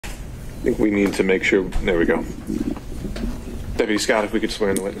think we need to make sure. There we go. Deputy Scott, if we could swear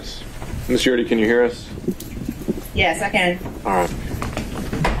in the witness. Ms. Yeartie, can you hear us? Yes, I can. All right.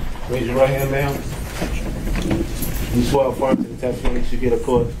 Raise your right hand, ma'am. You swear affirm to the testimony that you get a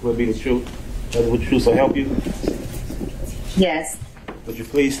court will be the truth. Whether the truth will help you. Yes. Would you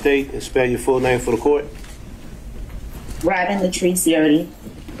please state and spell your full name for the court? Robin Latrice Yeartie.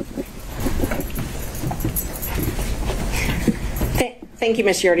 Thank you,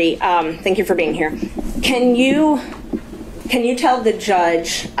 Ms. Yeartie. Thank you for being here. Can you tell the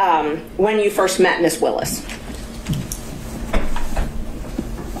judge when you first met Ms. Willis?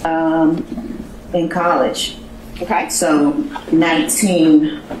 In college. Okay. So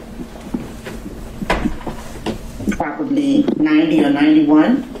probably 90 or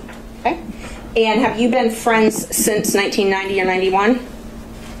 91. Okay. And have you been friends since 1990 or 91?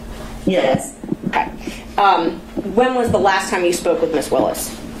 Yes. Okay. When was the last time you spoke with Ms.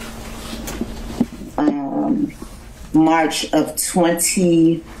 Willis? March of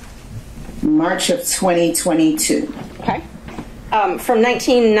 2022. Okay. From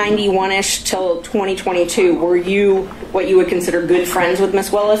 1991-ish till 2022, were you what you would consider good friends with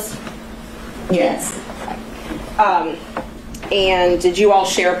Ms. Willis? Yes. And did you all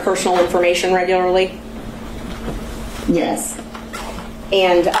share personal information regularly? Yes.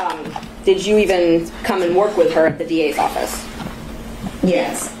 And did you even come and work with her at the DA's office?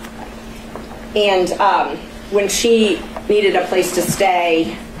 Yes. And when she needed a place to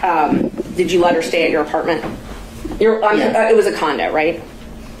stay, did you let her stay at your apartment? Yes. It was a condo, right?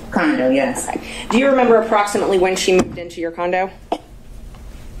 Condo, yes. Okay. Do you remember approximately when she moved into your condo?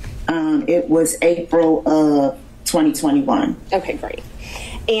 It was April of 2021. Okay, great.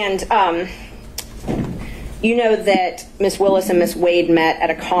 And you know that Ms. Willis and Ms. Wade met at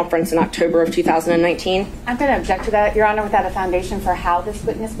a conference in October of 2019? I'm going to object to that, Your Honor, without a foundation for how this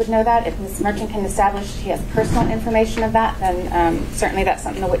witness would know that. If Ms. Merchant can establish she has personal information of that, then certainly that's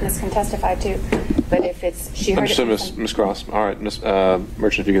something the witness can testify to. But if it's she heard Understood, it Ms. Cross. All right, Ms.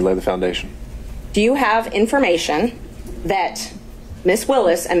 Merchant, if you could lay the foundation. Do you have information that Ms.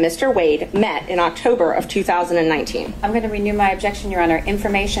 Willis and Mr. Wade met in October of 2019? I'm going to renew my objection, Your Honor.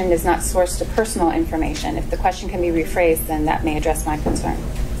 Information is not sourced to personal information. If the question can be rephrased, then that may address my concern.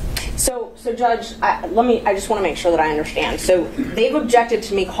 So Judge, I just want to make sure that I understand. So they've objected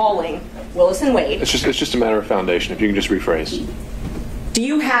to me calling Willis and Wade. It's just a matter of foundation. If you can just rephrase. Do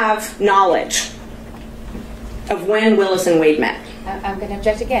you have knowledge of when Willis and Wade met? I'm going to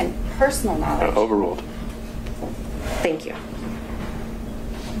object again. Personal knowledge. Overruled. Thank you.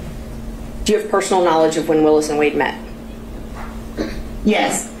 Do you have personal knowledge of when Willis and Wade met?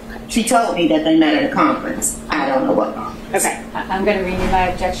 Yes. She told me that they met at a conference. I don't know what conference. Okay. I'm going to renew my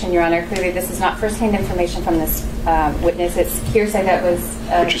objection, Your Honor. Clearly, this is not first-hand information from this witness. It's hearsay that was...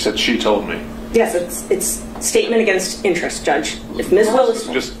 But you said she told me. Yes, it's statement against interest, Judge. If Ms. Willis...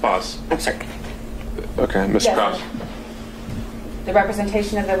 Just pause. I'm sorry. Okay, Ms. Yes. Cross. The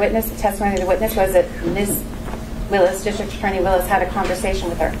representation of the witness, the testimony of the witness was that Ms. Willis, District Attorney Willis, had a conversation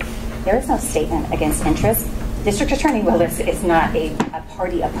with her. There is no statement against interest. District Attorney Willis is not a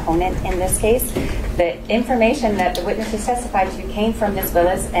party opponent in this case. The information that the witness has testified to came from Ms.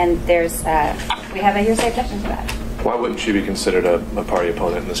 Willis, and there's we have a hearsay objection to that. Why wouldn't she be considered a party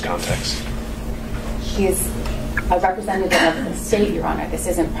opponent in this context? She is a representative of the state, Your Honor. This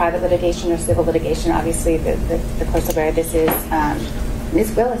isn't private litigation or civil litigation. Obviously, the court's aware this is.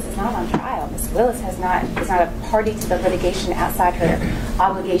 Ms. Willis is not on trial. Ms. Willis is not a party to the litigation outside her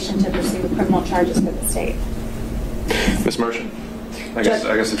obligation to pursue criminal charges for the state. Ms. Merchant, I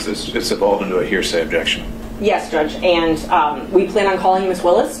guess it's evolved into a hearsay objection. Yes, Judge, and we plan on calling Ms.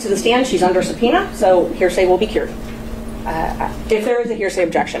 Willis to the stand. She's under subpoena, so hearsay will be cured. If there is a hearsay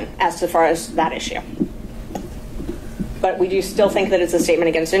objection as far as that issue. But we do still think that it's a statement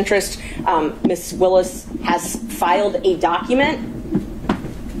against interest. Ms. Willis has filed a document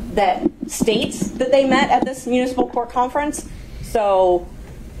that states that they met at this municipal court conference. So,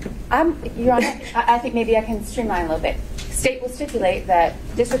 Your Honor, I think maybe I can streamline a little bit. State will stipulate that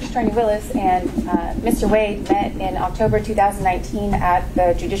District Attorney Willis and Mr. Wade met in October 2019 at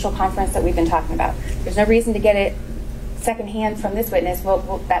the judicial conference that we've been talking about. There's no reason to get it secondhand from this witness.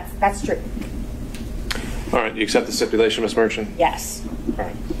 Well, that's true. All right, you accept the stipulation, Ms. Merchant? yes. All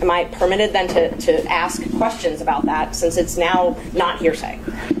right. Am I permitted then to ask questions about that since it's now not hearsay?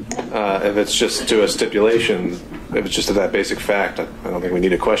 If it's just to a stipulation, if it's just to that basic fact, I don't think we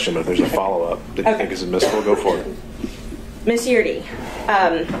need a question, but if there's a follow-up that you think is admissible, go for it. Ms. Yeartie,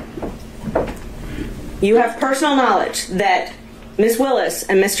 you have personal knowledge that Ms. Willis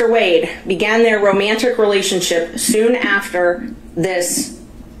and Mr. Wade began their romantic relationship soon after this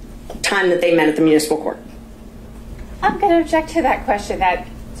time that they met at the municipal court? I'm going to object to that question. That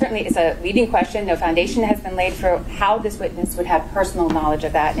certainly is a leading question. No foundation has been laid for how this witness would have personal knowledge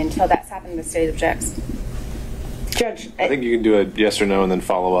of that. And until that's happened, the state objects. Judge, I think you can do a yes or no and then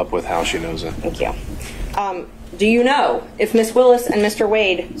follow up with how she knows it. thank you. Do you know if Ms. Willis and Mr.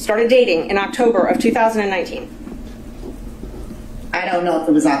 Wade started dating in October of 2019? I don't know if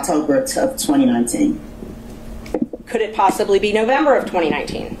it was October of 2019. Could it possibly be November of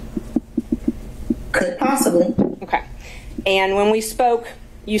 2019? Could possibly. Okay. And when we spoke,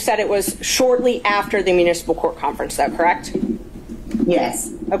 you said it was shortly after the municipal court conference, though, correct?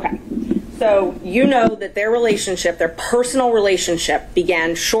 Yes. Okay. So you know that their relationship, their personal relationship,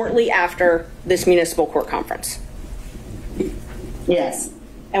 began shortly after this municipal court conference. Yes.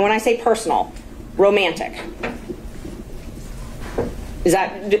 And when I say personal, romantic.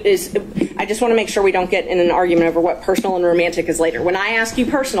 I just want to make sure we don't get in an argument over what personal and romantic is later. When I ask you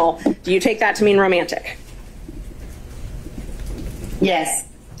personal, do you take that to mean romantic? Yes.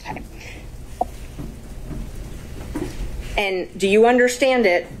 Okay. And do you understand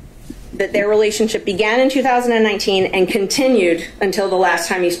it that their relationship began in 2019 and continued until the last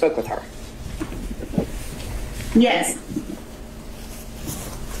time you spoke with her? Yes.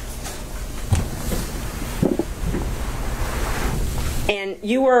 And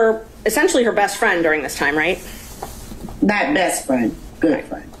you were essentially her best friend during this time, right? Not best friend. Good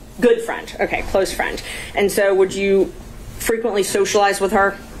friend. Good friend. Okay, close friend. And so would you frequently socialize with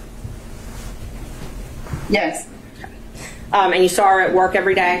her? Yes. And you saw her at work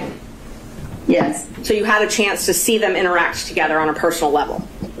every day? Yes. So you had a chance to see them interact together on a personal level?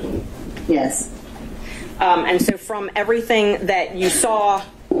 Yes. And so from everything that you saw,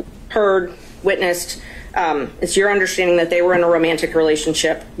 heard, witnessed, it's your understanding that they were in a romantic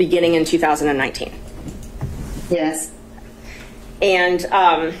relationship beginning in 2019? Yes. And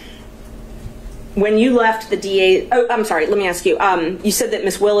when you left the DA, oh, I'm sorry, let me ask you. You said that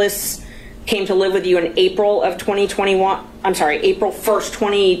Ms. Willis came to live with you in April of 2021. I'm sorry, April 1st,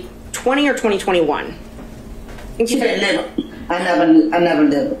 2020 or 2021? She didn't live. I never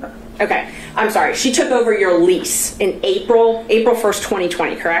lived with her. Okay, I'm sorry. She took over your lease in April 1st,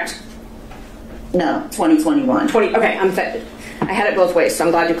 2020, correct? No, 2021. Okay, I had it both ways, so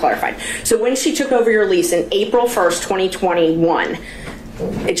I'm glad you clarified. So when she took over your lease in April 1st, 2021,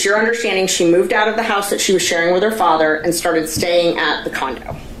 it's your understanding she moved out of the house that she was sharing with her father and started staying at the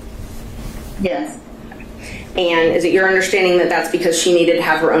condo? Yes. And is it your understanding that that's because she needed to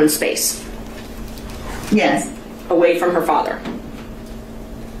have her own space? Yes. Away from her father?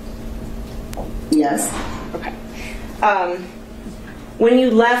 Yes. Okay. When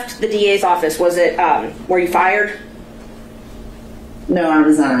you left the DA's office, was it, were you fired? No, I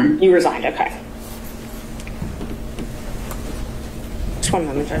resigned. You resigned, okay. Just one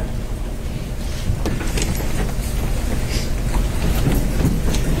moment, Joe.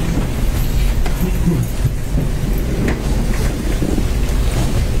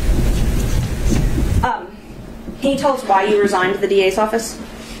 Can you tell us why you resigned the DA's office?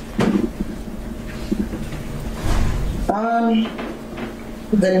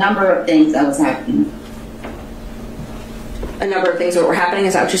 The number of things that was happening. A number of things that were happening,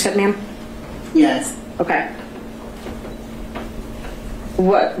 is that what you said, ma'am? Yes. Okay.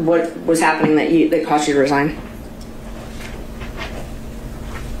 What was happening that caused you to resign?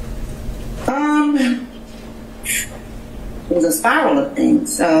 It was a spiral of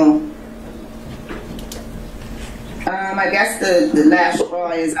things. So, I guess the last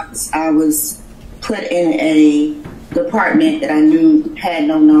straw is I was put in a department that I knew had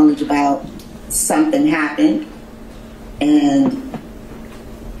no knowledge about. Something happened, and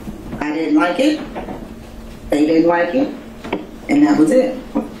I didn't like it. They didn't like it, and that was it.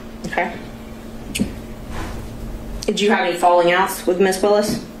 Okay. Did you have any falling outs with Miss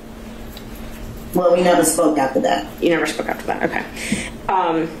Willis? Well, we never spoke after that. You never spoke after that, okay.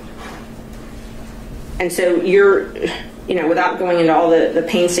 And so without going into all the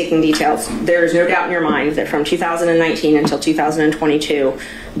painstaking details, there's no doubt in your mind that from 2019 until 2022,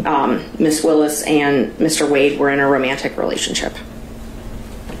 Miss Willis and Mr. Wade were in a romantic relationship.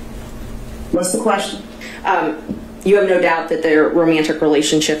 What's the question? You have no doubt that their romantic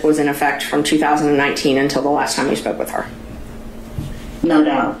relationship was in effect from 2019 until the last time you spoke with her? No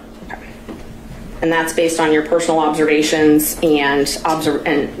doubt. And that's based on your personal observations and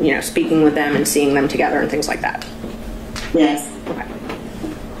speaking with them and seeing them together and things like that? Yes. Okay.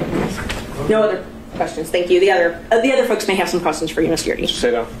 No other questions. Thank you. The other folks may have some questions for you, Ms. Yeartie.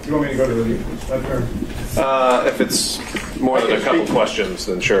 Say no. You want me to go to the If it's more than a couple questions,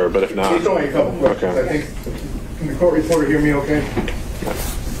 then sure. But if not, It's only a couple questions. Okay. I think. Can the court reporter hear me okay?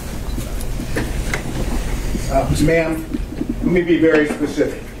 Ma'am, let me be very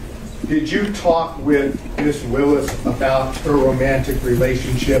specific. Did you talk with Miss Willis about her romantic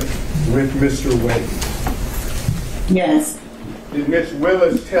relationship with Mr. Wade? Yes. Did Miss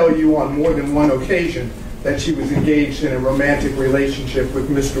Willis tell you on more than one occasion that she was engaged in a romantic relationship with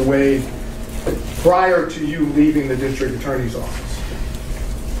Mr. Wade prior to you leaving the district attorney's office?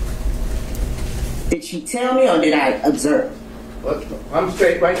 Did she tell me or did I observe? I'm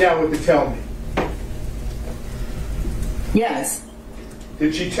straight right now with the tell me. Yes.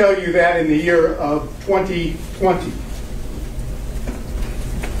 Did she tell you that in the year of 2020?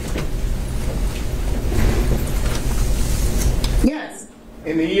 Yes.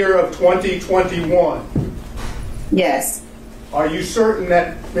 In the year of 2021? Yes. Are you certain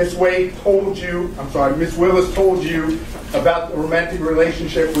that Miss Willis told you about the romantic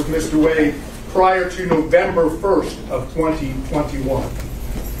relationship with Mr. Wade prior to November 1st of 2021?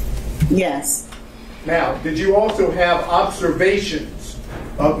 Yes. Now, did you also have observations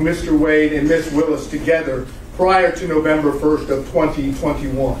of Mr. Wade and Miss Willis together prior to November 1st of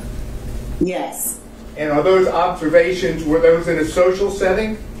 2021? Yes. And are those observations, were those in a social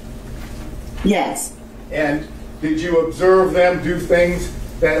setting? Yes. And did you observe them do things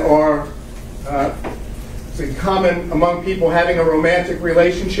that are common among people having a romantic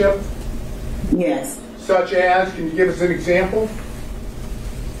relationship? Yes. Such as, can you give us an example?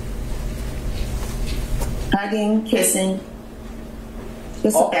 Hugging, kissing,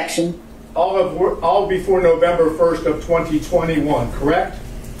 just affection. All before November 1st of 2021, correct?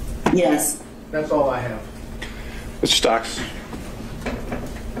 Yes. That's all I have. Mr. Stocks.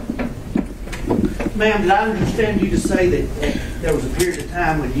 Ma'am, did I understand you to say that there was a period of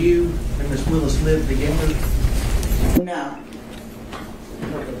time when you and Miss Willis lived together? No.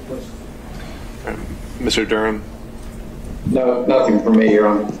 Mr. Durham. No, nothing for me, Your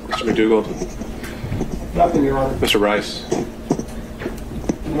Honor. Mr. McDougald. Nothing, Your Honor. Mr. Rice.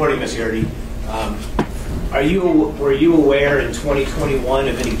 Good morning, Ms. Yeartie. Were you aware in 2021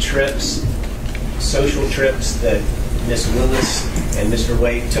 of any trips, social trips, that Miss Willis and Mr.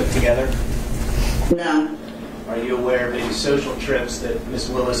 Wade took together? No. Are you aware of any social trips that Miss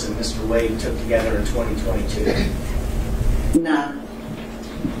Willis and Mr. Wade took together in 2022? No.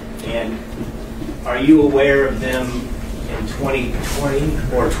 And are you aware of them in 2020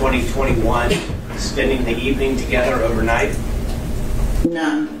 or 2021 spending the evening together overnight?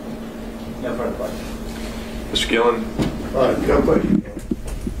 No. No further questions. Mr. Gillen. No question.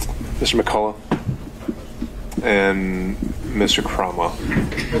 Mr. McCullough. And Mr. Cromwell.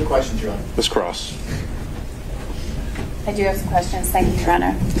 No questions, Your Honor. Ms. Cross. I do have some questions. Thank you, Your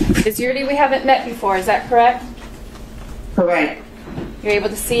Honor. Ms. Yeartie, we haven't met before. Is that correct? Correct. You're able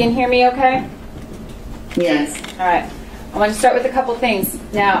to see and hear me okay? Yes. All right. I want to start with a couple things.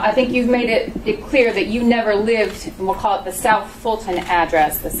 Now, I think you've made it clear that you never lived, and we'll call it the South Fulton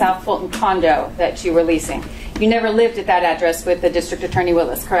address, the South Fulton condo that you were leasing. You never lived at that address with the District Attorney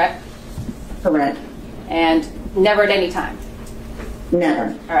Willis, correct? Correct. And never at any time?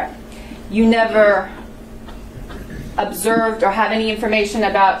 Never. All right. You never observed or have any information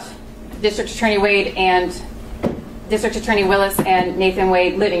about District Attorney Wade and District Attorney Willis and Nathan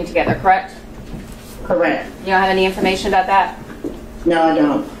Wade living together, correct? Correct. You don't have any information about that? No, I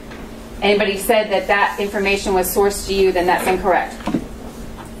don't. Anybody said that that information was sourced to you, then that's incorrect.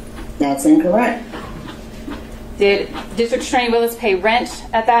 That's incorrect. Did District Attorney Willis pay rent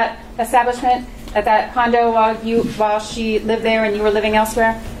at that establishment, at that condo while she lived there and you were living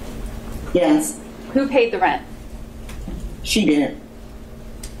elsewhere? Yes. Who paid the rent? She didn't.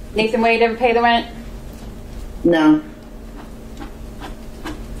 Nathan Wade ever pay the rent? No.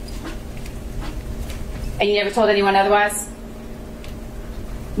 And you never told anyone otherwise?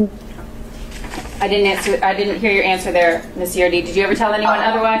 I didn't hear your answer there, Ms. Yeartie. Did you ever tell anyone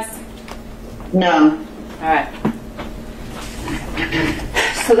otherwise? No. All right.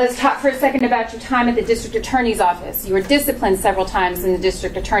 So let's talk for a second about your time at the District Attorney's office. You were disciplined several times in the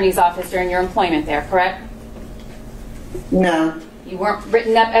District Attorney's office during your employment there, correct? No. You weren't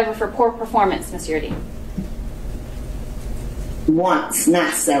written up ever for poor performance, Ms. Yeartie? Once,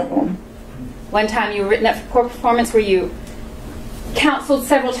 not several. One time you were written up for poor performance. Were you counseled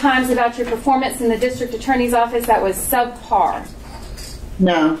several times about your performance in the District Attorney's office that was subpar?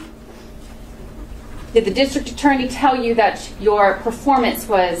 No. Did the District Attorney tell you that your performance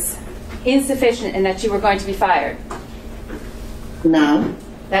was insufficient and that you were going to be fired? No.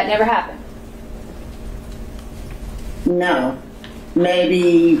 That never happened? No.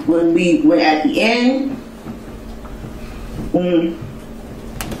 Maybe when we were at the end.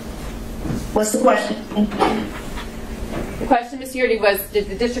 What's the question? The question, Ms. Yeartie, was did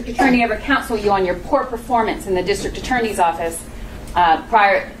the district attorney ever counsel you on your poor performance in the district attorney's office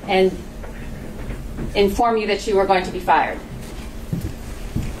prior and inform you that you were going to be fired?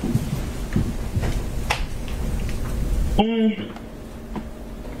 I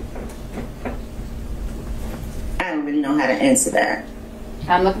don't really know how to answer that.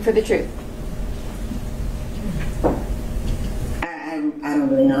 I'm looking for the truth. I don't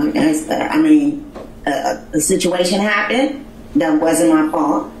really know how to answer that. I mean, a situation happened that wasn't my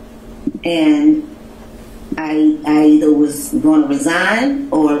fault, and I either was going to resign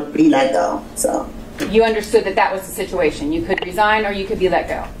or be let go. So you understood that that was the situation. You could resign or you could be let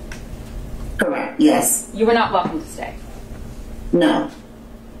go. Correct. Yes. You were not welcome to stay. No.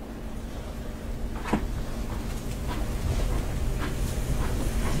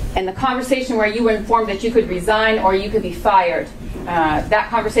 And the conversation where you were informed that you could resign or you could be fired, that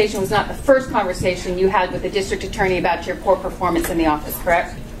conversation was not the first conversation you had with the district attorney about your poor performance in the office,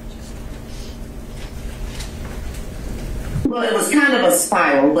 correct? Well, it was kind of a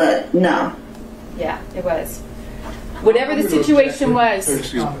spiral, but no. Yeah, it was. Whatever the situation was.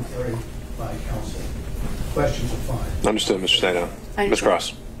 Commentary by counsel. Questions are fine. Understood, Mr. Stato. Ms.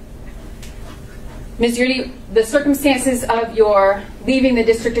 Cross. Ms. Yeartie, the circumstances of your leaving the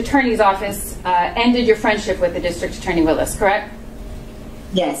district attorney's office ended your friendship with the district attorney Willis, correct?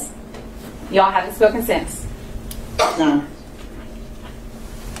 Yes. Y'all haven't spoken since? No.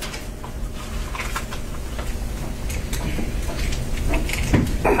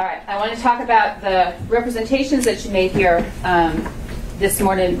 All right, I want to talk about the representations that you made here this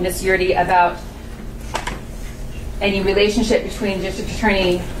morning, Ms. Yeartie, about any relationship between District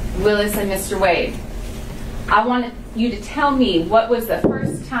Attorney Willis and Mr. Wade. I want you to tell me what was the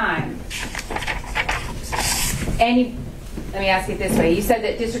first time let me ask it this way. You said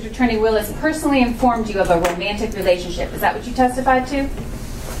that District Attorney Willis personally informed you of a romantic relationship. Is that what you testified to?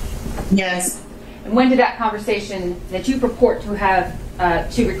 Yes. And when did that conversation that you purport to have,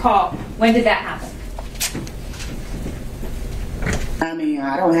 to recall, when did that happen? I mean,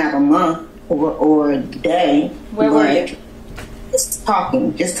 I don't have a month or a day. Where were you? Just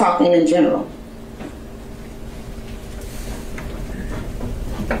talking in general.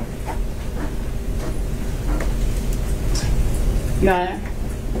 Your Honor,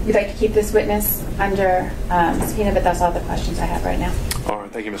 we'd like to keep this witness under subpoena, but that's all the questions I have right now. All right,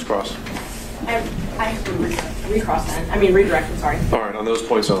 thank you, Ms. Cross. I have to redirect, I'm sorry. All right, on those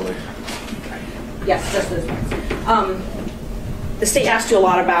points only. Yes, just those points. The state asked you a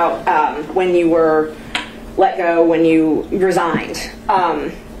lot about when you were let go, when you resigned.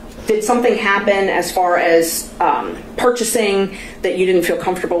 Did something happen as far as purchasing that you didn't feel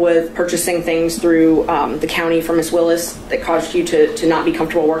comfortable with, purchasing things through the county for Ms. Willis that caused you to not be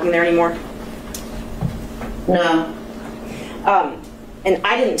comfortable working there anymore? No. And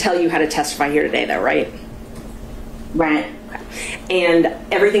I didn't tell you how to testify here today, though, right? Right. Okay. And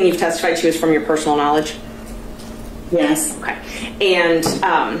everything you've testified to is from your personal knowledge? Yes. Okay. And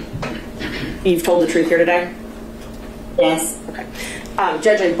you've told the truth here today? Yes. Okay.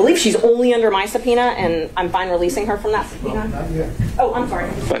 Judge, I believe she's only under my subpoena, and I'm fine releasing her from that subpoena. Well, not yet. Oh, I'm sorry.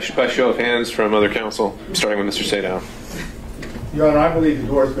 By show of hands from other counsel, starting with Mr. Stato. Your Honor, I believe the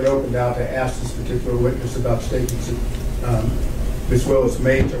door's been opened now to ask this particular witness about statements that Ms. Willis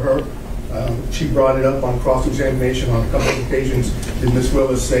made to her. She brought it up on cross-examination on a couple of occasions. Did Ms.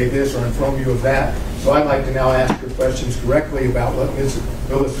 Willis say this or inform you of that? So I'd like to now ask her questions directly about what Ms.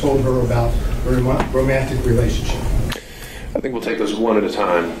 Willis told her about her romantic relationship. I think we'll take those one at a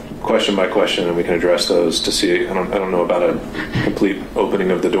time, question by question, and we can address those to see. I don't know about a complete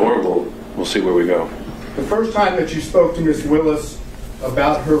opening of the door. We'll see where we go. The first time that you spoke to Ms. Willis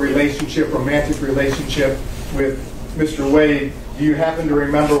about her relationship, romantic relationship with Mr. Wade, do you happen to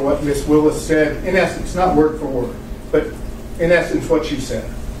remember what Ms. Willis said? In essence, not word for word, but in essence what she said.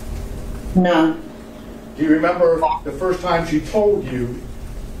 No. Do you remember the first time she told you,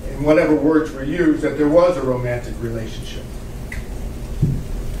 in whatever words were used, that there was a romantic relationship?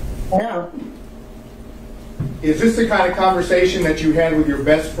 No. Is this the kind of conversation that you had with your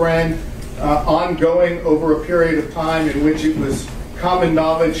best friend, ongoing over a period of time in which it was common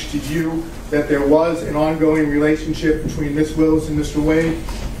knowledge to you that there was an ongoing relationship between Ms. Willis and Mr. Wade?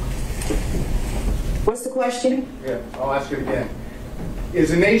 What's the question? Yeah, I'll ask it again.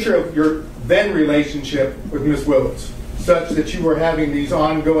 Is the nature of your then relationship with Ms. Willis such that you were having these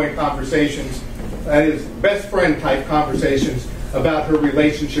ongoing conversations, that is, best friend type conversations, about her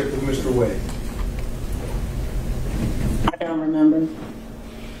relationship with Mr. Wade? I don't remember.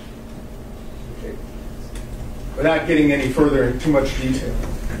 Okay. Without getting any further in too much detail,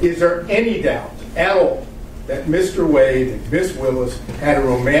 is there any doubt at all that Mr. Wade and Miss Willis had a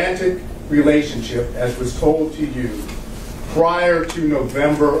romantic relationship, as was told to you, prior to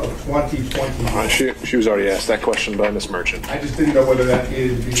November of 2020? She was already asked that question by Ms. Merchant. I just didn't know whether that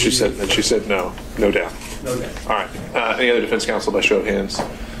needed to be. She said no doubt. No doubt. All right. Any other defense counsel by show of hands?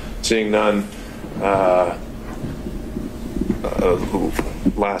 Seeing none.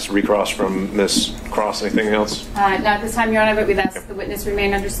 Last recross from Ms. Cross. Anything else? Not at this time, Your Honor, but we'd ask the witness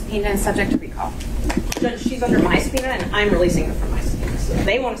remain under subpoena and subject to recall. Judge, she's under my subpoena, and I'm releasing her from my subpoena. So if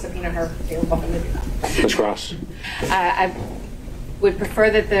they want to subpoena her, they're welcome to do that. Ms. Cross. I would prefer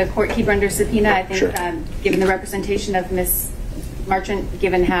that the court keep her under subpoena. I think, Sure. Given the representation of Ms. Merchant,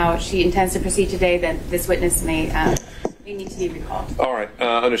 given how she intends to proceed today, that this witness may need to be recalled. All right,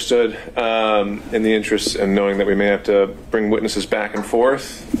 understood. In the interest and knowing that we may have to bring witnesses back and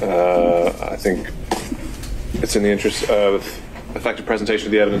forth, I think it's in the interest of effective presentation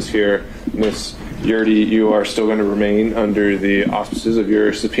of the evidence here. Ms. Yeartie, you are still going to remain under the auspices of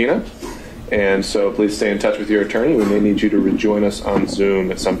your subpoena, and so please stay in touch with your attorney. We may need you to rejoin us on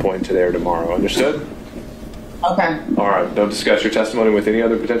Zoom at some point today or tomorrow. Understood? Okay. All right, don't discuss your testimony with any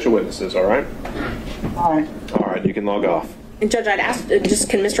other potential witnesses, all right? All right. All right, you can log off. And Judge, I'd ask,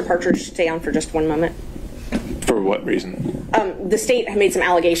 can Mr. Partridge stay on for just 1 moment? For what reason? The state had made some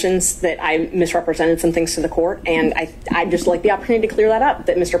allegations that I misrepresented some things to the court, and I'd just like the opportunity to clear that up,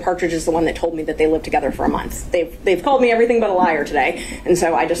 that Mr. Partridge is the one that told me that they lived together for a month. They've called me everything but a liar today, and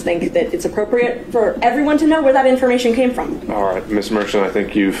so I just think that it's appropriate for everyone to know where that information came from. All right, Ms. Merchant, I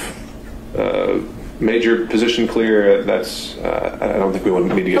think you've made your position clear. That's I don't think we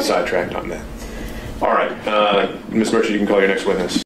need to get sidetracked on that. All right, Ms. Merchant, you can call your next witness.